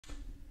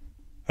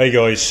Hey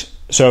guys,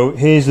 so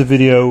here's the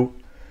video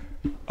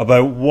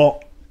about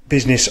what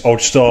business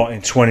I'd start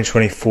in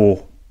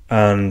 2024,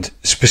 and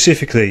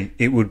specifically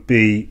it would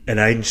be an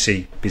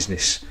agency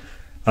business,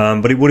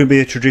 but it wouldn't be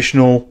a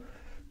traditional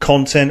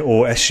content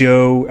or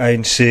SEO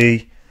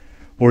agency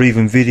or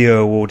even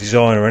video or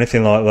design or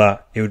anything like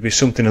that. It would be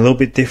something a little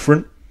bit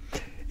different.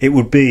 It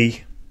would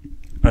be,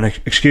 and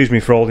excuse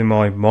me for holding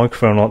my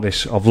microphone like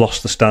this, I've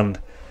lost the stand,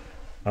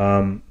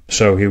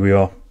 so here we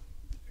are,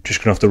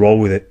 just gonna have to roll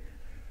with it.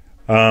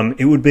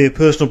 It would be a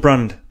personal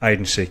brand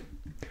agency,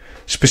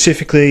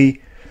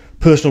 specifically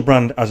personal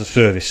brand as a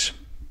service.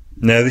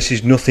 Now, this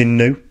is nothing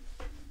new.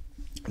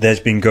 There's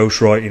been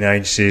ghostwriting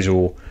agencies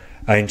or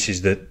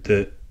agencies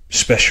that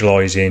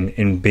specialise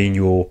in being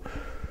your,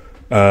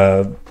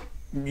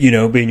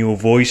 being your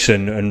voice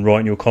and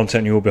writing your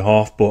content on your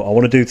behalf. But I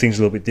want to do things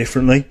a little bit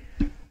differently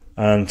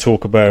and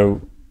talk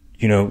about,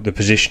 the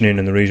positioning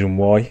and the reason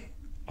why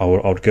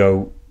I'd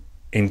go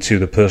into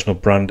the personal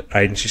brand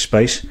agency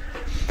space.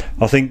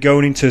 I think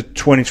going into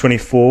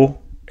 2024,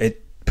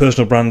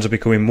 personal brands are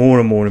becoming more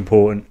and more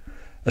important,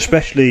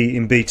 especially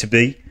in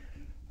B2B.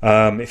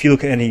 If you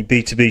look at any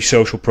B2B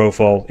social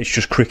profile, it's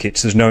just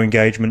crickets. There's no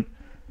engagement.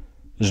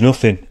 There's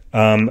nothing.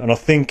 And I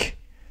think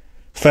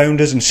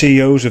founders and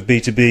CEOs of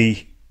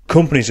B2B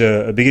companies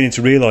are beginning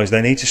to realise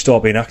they need to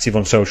start being active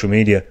on social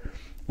media,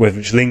 whether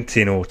it's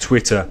LinkedIn or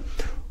Twitter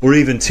or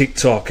even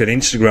TikTok and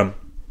Instagram.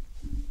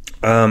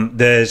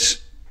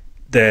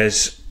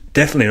 There's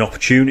definitely an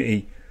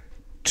opportunity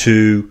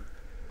to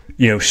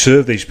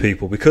serve these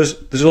people,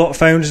 because there's a lot of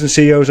founders and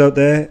CEOs out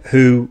there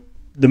who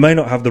they may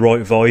not have the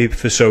right vibe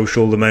for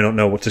social, they may not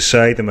know what to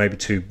say, they may be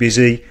too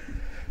busy,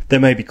 they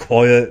may be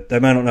quiet, they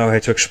may not know how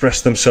to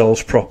express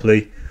themselves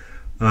properly.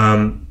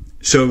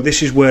 So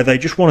this is where they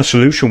just want a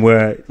solution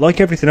where, like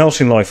everything else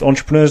in life,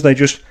 entrepreneurs, they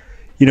just,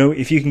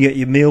 if you can get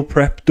your meal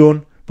prep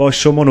done by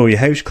someone or your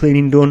house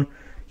cleaning done,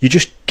 you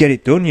just get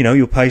it done.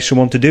 You'll pay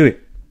someone to do it,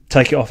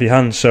 take it off your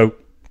hands. So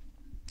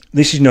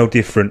this is no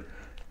different.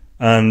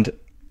 And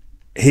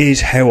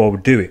here's how I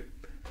would do it.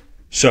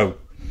 So,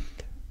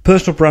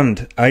 personal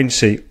brand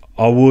agency,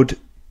 I would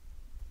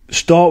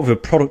start with a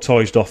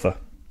productized offer.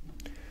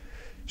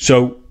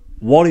 So,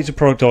 what is a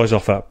productized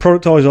offer?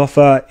 Productized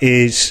offer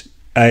is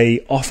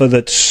a offer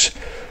that's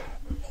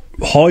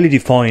highly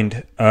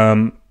defined,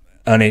 and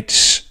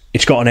it's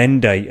got an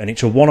end date, and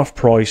it's a one-off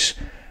price,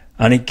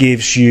 and it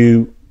gives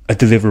you a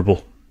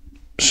deliverable.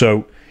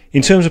 So,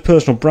 in terms of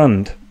personal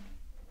brand,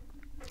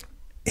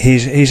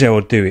 here's how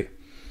I'd do it.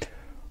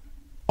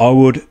 I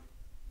would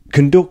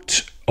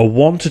conduct a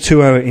 1 to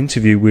 2 hour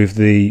interview with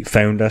the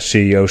founder,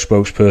 CEO,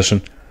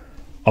 spokesperson.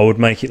 I would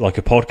make it like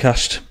a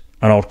podcast,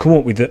 and I would come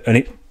up with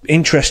an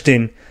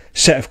interesting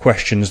set of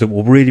questions that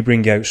will really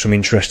bring out some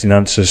interesting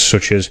answers,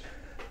 such as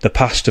the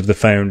past of the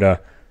founder,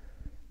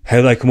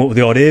 how they come up with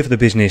the idea for the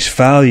business,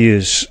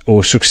 failures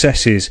or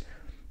successes,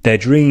 their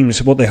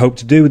dreams, what they hope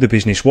to do with the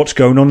business, what's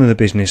going on in the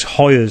business,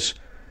 hires,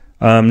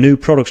 new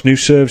products, new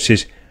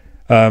services,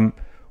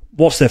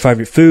 what's their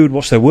favourite food,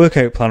 what's their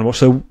workout plan, what's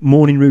their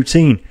morning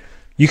routine.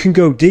 You can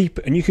go deep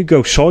and you can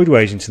go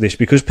sideways into this,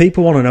 because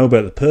people want to know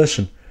about the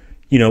person.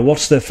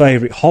 What's their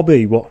favourite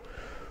hobby, what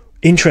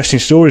interesting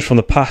stories from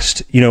the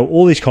past,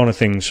 all these kind of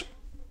things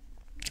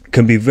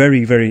can be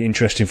very, very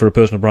interesting for a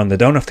personal brand. They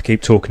don't have to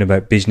keep talking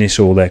about business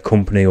or their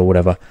company or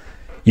whatever.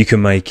 You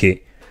can make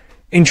it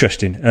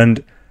interesting.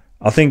 And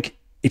I think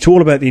it's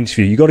all about the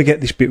interview. You've got to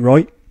get this bit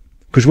right,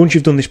 because once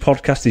you've done this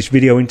podcast, this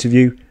video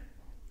interview,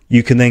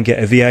 you can then get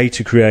a VA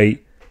to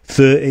create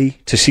 30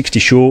 to 60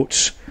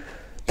 shorts.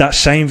 That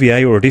same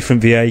VA or a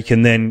different VA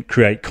can then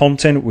create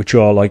content, which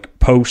are like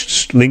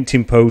posts,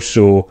 LinkedIn posts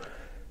or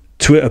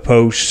Twitter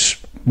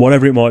posts,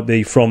 whatever it might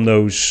be from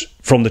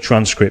the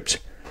transcript.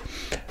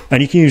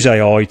 And you can use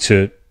AI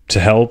to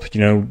help,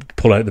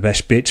 pull out the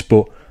best bits.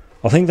 But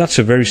I think that's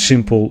a very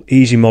simple,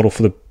 easy model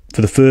for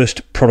the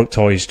first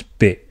productized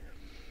bit.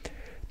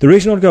 The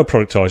reason I'd go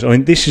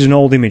productized, this is an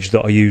old image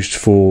that I used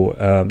for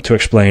to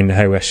explain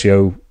how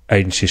SEO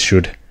agencies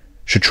should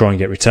try and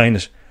get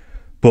retainers.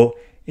 But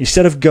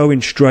instead of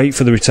going straight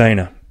for the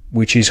retainer,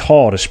 which is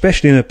hard,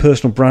 especially in a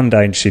personal brand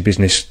agency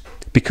business,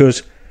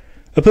 because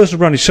a personal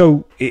brand is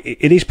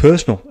it is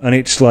personal, and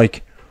it's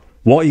like,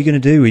 what are you going to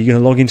do? Are you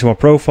going to log into my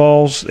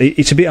profiles?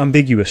 It's a bit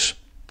ambiguous.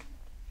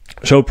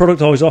 So a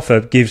productized offer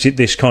gives it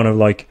this kind of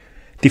like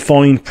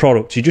defined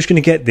product. You're just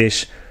going to get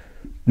this.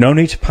 No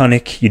need to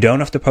panic. You don't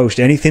have to post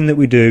anything that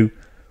we do.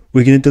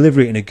 We're going to deliver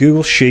it in a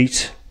Google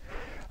Sheet.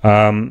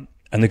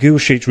 And the Google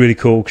Sheet's really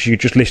cool, because you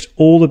just list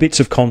all the bits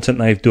of content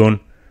they've done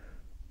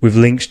with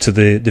links to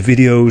the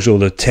videos or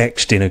the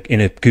text in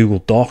a Google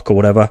Doc or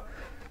whatever,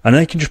 and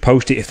they can just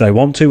post it if they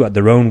want to at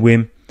their own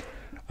whim.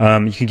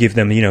 You can give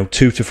them 2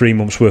 to 3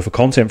 months worth of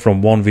content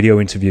from one video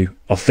interview.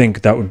 I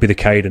think that would be the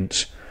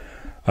cadence.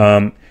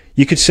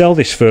 You could sell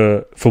this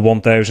for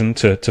 $1,000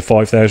 to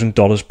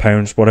 $5,000,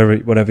 pounds,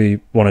 whatever you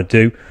want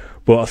to do.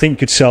 But I think you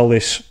could sell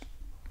this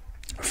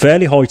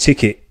fairly high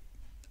ticket,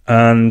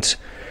 and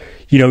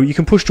you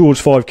can push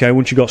towards 5k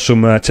once you've got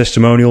some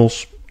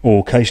testimonials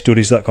or case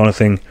studies, that kind of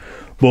thing.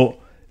 But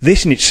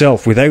this in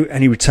itself, without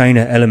any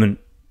retainer element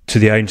to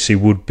the agency,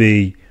 would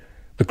be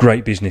a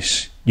great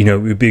business. You know,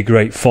 it would be a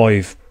great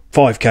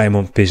 5k a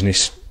month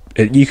business.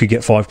 You could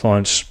get 5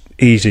 clients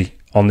easy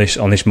on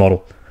this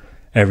model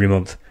every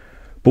month.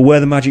 But where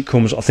the magic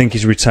comes, I think,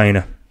 is a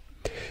retainer.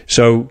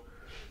 So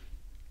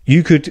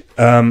you could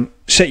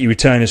set your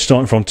retainers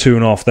starting from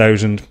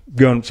 2,500,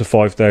 going up to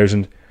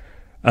 5,000,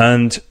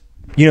 and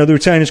you know the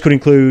retainers could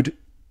include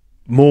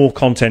more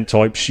content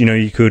types. You know,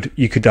 you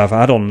could have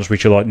add-ons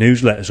which are like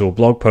newsletters or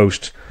blog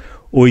posts,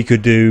 or you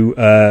could do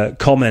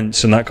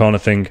comments and that kind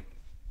of thing.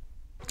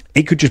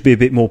 It could just be a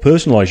bit more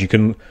personalised. You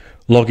can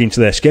log into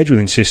their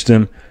scheduling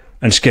system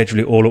and schedule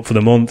it all up for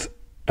the month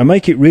and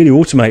make it really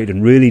automated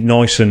and really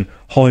nice and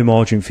high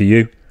margin for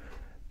you.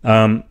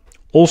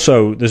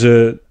 Also, there's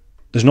an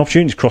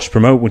opportunity to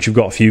cross-promote once you've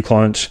got a few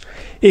clients,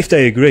 if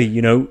they agree,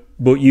 you know,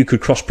 but you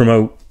could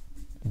cross-promote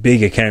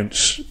big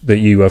accounts that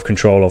you have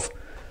control of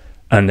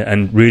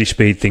and really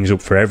speed things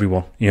up for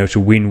everyone. You know, it's a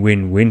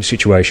win-win-win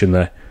situation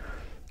there.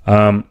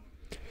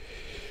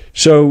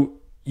 So,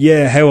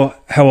 yeah,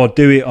 how I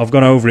do it, I've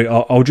gone over it.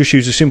 I'll just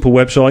use a simple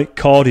website.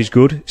 Card is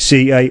good,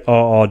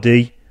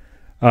 CARRD.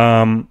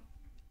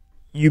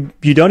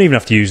 You don't even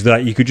have to use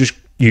that. You could just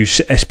use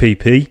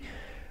SPP,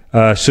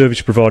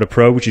 Service Provider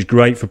Pro, which is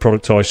great for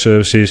productized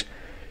services.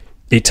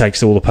 It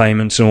takes all the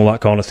payments and all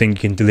that kind of thing. You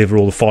can deliver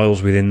all the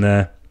files within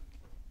there.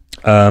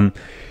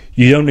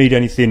 You don't need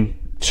anything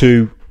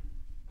too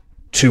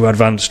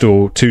advanced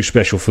or too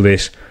special for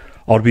this.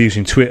 I'd be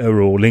using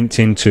Twitter or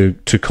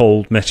LinkedIn to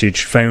cold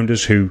message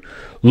founders who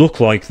look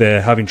like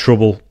they're having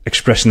trouble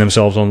expressing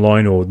themselves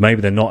online, or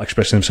maybe they're not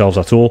expressing themselves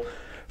at all.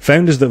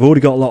 Founders that have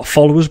already got a lot of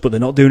followers but they're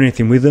not doing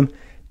anything with them,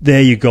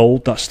 they're your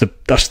gold. That's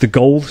the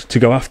goal to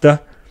go after.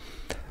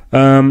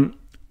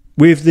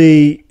 With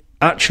the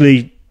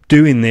actually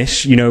doing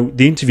this, you know,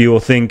 the interview, I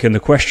think, and the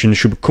questions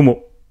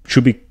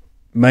should be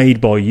made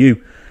by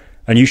you,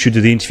 and you should do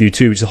the interview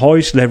too. It's the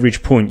highest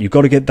leverage point. You've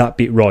got to get that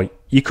bit right.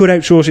 You could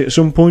outsource it at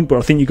some point, but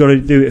I think you've got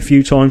to do it a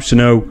few times to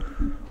know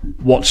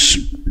what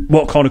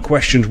kind of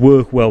questions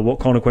work well, what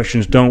kind of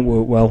questions don't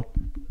work well.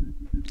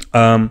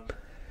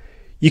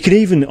 You could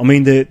even, I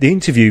mean, the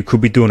interview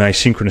could be done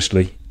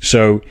asynchronously.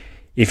 So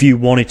if you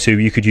wanted to,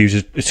 you could use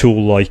a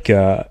tool like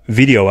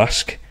Video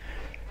Ask.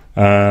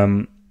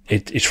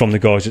 It's from the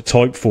guys at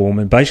Typeform,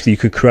 and basically you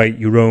could create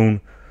your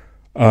own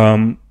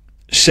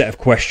set of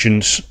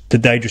questions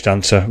that they just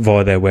answer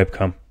via their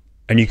webcam,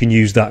 and you can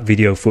use that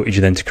video footage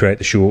then to create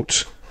the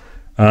shorts.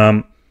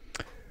 Then,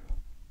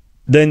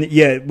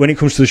 yeah, when it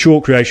comes to the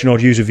short creation,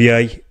 I'd use a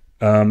VA,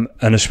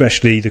 and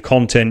especially the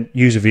content,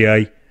 use a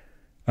VA.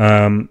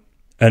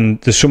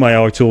 And there's some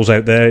AI tools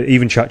out there,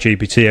 even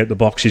ChatGPT out the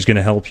box is going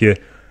to help you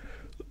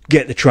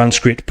get the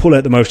transcript, pull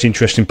out the most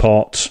interesting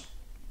parts.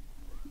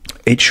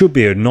 It should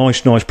be a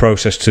nice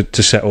process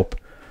to set up.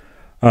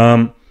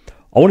 I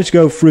wanted to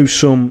go through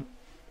some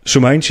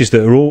agencies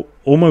that are all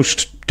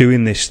almost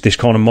doing this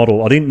kind of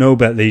model. I didn't know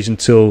about these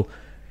until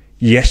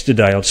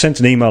yesterday. I'd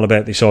sent an email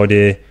about this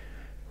idea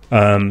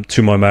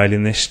to my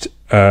mailing list,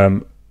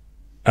 and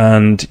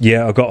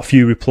yeah, I got a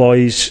few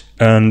replies,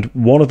 and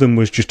one of them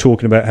was just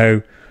talking about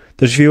how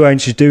there's a few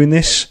agencies doing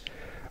this.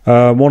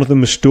 One of them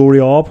was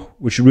StoryArb,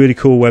 which is a really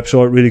cool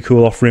website, really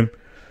cool offering.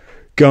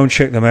 Go and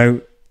check them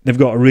out. They've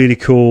got a really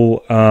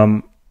cool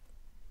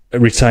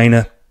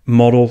retainer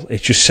model.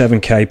 It's just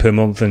 7k per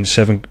month and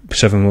 7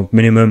 month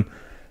minimum.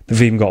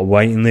 They've even got a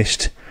waiting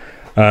list.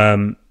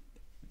 The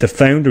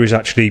founder is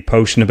actually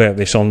posting about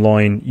this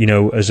online, you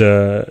know, as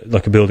a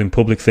building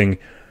public thing.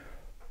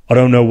 I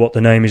don't know what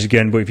the name is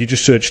again, but if you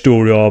just search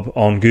StoryArb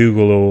on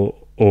Google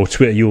or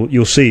Twitter,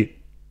 you'll see it.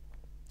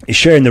 It's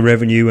sharing the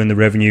revenue, and the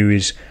revenue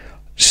is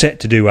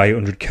set to do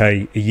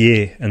 800k a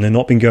year, and they've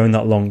not been going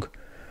that long.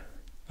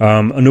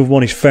 Another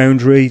one is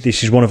Foundry.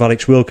 This is one of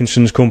Alex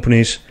Wilkinson's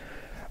companies.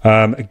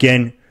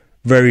 Again,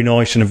 very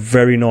nice, and a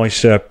very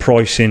nice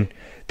pricing.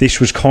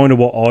 This was kind of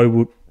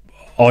what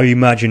I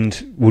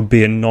imagined would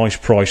be a nice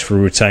price for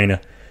a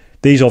retainer.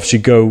 These obviously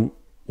go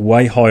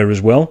way higher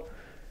as well,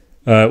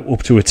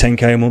 up to a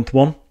 10k a month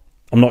one.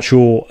 I'm not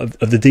sure of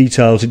the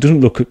details. It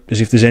doesn't look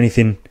as if there's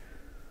anything.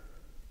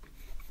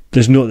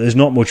 There's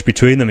not much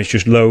between them. It's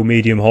just low,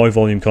 medium, high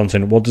volume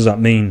content. What does that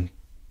mean?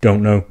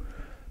 Don't know.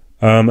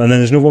 And then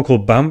there's another one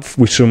called BAMF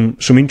with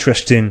some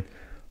interesting,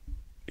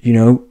 you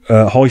know,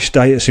 high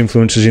status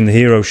influencers in the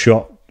hero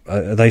shot.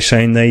 Are they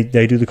saying they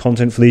do the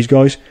content for these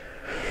guys?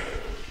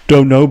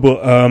 Don't know,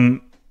 but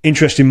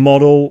interesting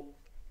model.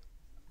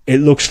 It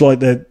looks like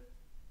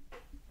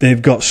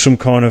they've got some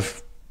kind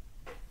of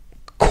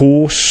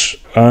course.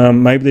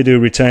 Maybe they do a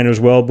retainer as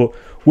well, but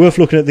worth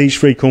looking at these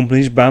 3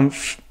 companies: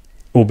 BAMF,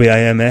 or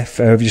BAMF,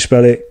 however you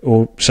spell it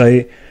or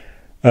say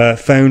it,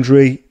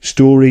 Foundry,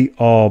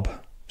 StoryArb.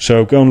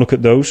 So go and look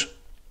at those.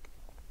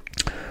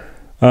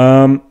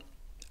 And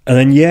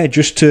then, yeah,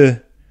 just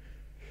to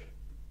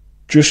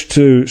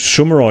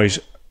summarise,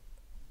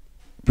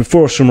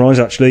 before I summarise,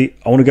 actually,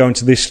 I want to go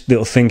into this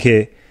little thing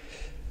here.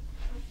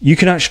 You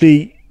can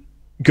actually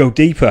go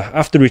deeper.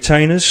 After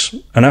retainers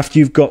and after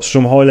you've got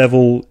some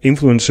high-level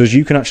influencers,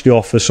 you can actually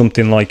offer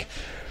something like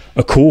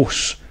a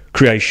course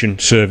creation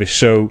service.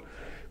 So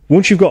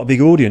once you've got a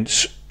big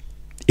audience,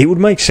 it would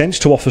make sense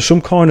to offer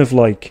some kind of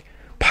like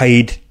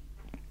paid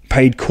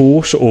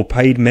course or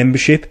paid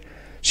membership.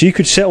 So you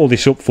could set all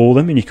this up for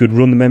them and you could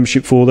run the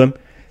membership for them.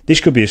 This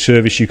could be a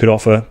service you could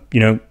offer,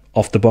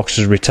 off the box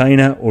as a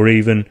retainer, or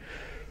even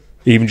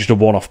just a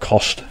one-off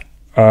cost.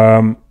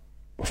 I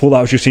thought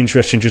that was just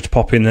interesting just to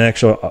pop in there,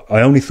 because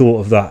I only thought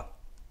of that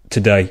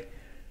today.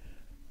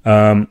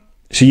 So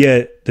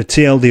yeah, the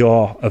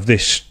TLDR of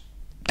this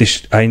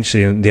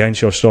agency, and the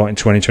agency I'll start in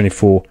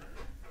 2024,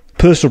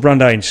 personal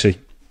brand agency,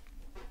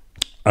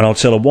 and I'd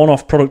sell a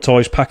one-off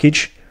productized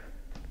package.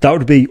 That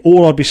would be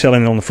all I'd be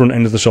selling on the front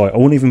end of the site. I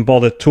wouldn't even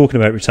bother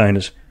talking about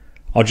retainers.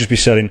 I'd just be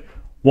selling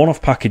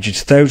one-off package.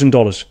 It's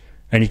 $1,000,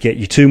 and you get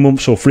your 2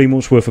 months or 3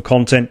 months worth of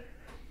content,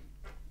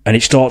 and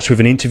it starts with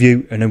an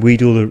interview, and then we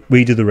do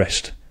the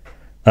rest.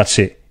 That's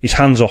it. It's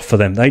hands off for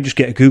them. They just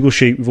get a Google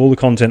sheet with all the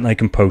content they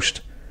can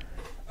post.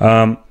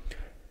 And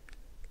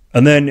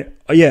then,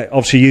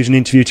 obviously use an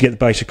interview to get the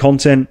basic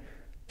content.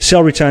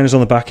 Sell retainers on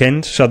the back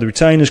end. So the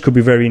retainers could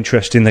be very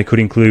interesting. They could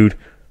include,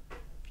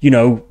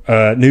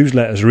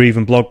 newsletters or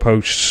even blog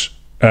posts.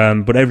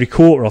 But every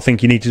quarter, I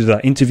think you need to do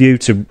that interview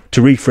to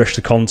refresh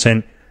the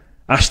content.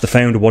 Ask the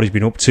founder what he's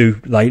been up to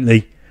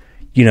lately.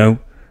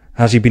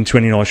 Has he been to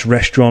any nice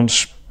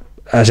restaurants?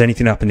 Has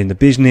anything happened in the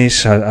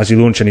business? Has he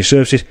launched any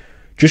services?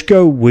 Just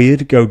go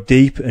weird, go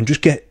deep, and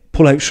just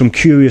pull out some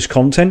curious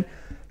content.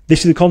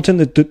 This is the content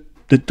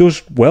that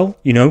does well,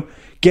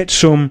 Get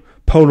some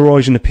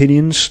polarizing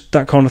opinions,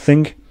 that kind of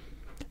thing.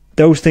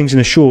 Those things in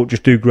a short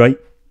just do great.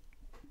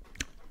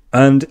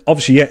 And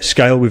obviously,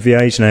 scale with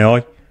VAs and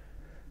AI,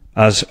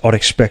 as I'd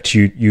expect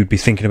you'd be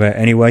thinking about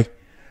anyway.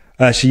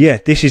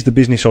 This is the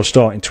business I'll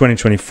start in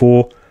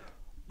 2024.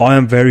 I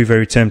am very,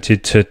 very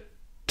tempted to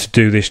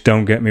do this,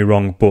 don't get me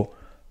wrong, but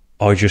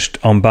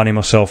I'm banning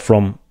myself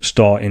from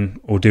starting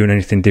or doing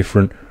anything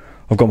different.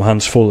 I've got my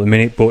hands full at the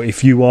minute, but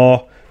if you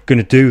are going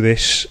to do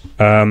this,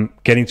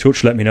 get in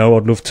touch, let me know.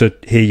 I'd love to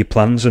hear your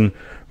plans, and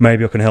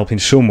maybe I can help in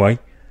some way.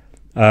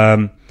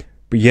 Let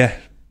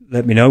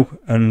me know,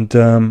 and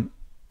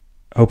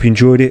hope you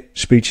enjoyed it.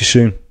 Speak to you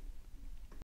soon.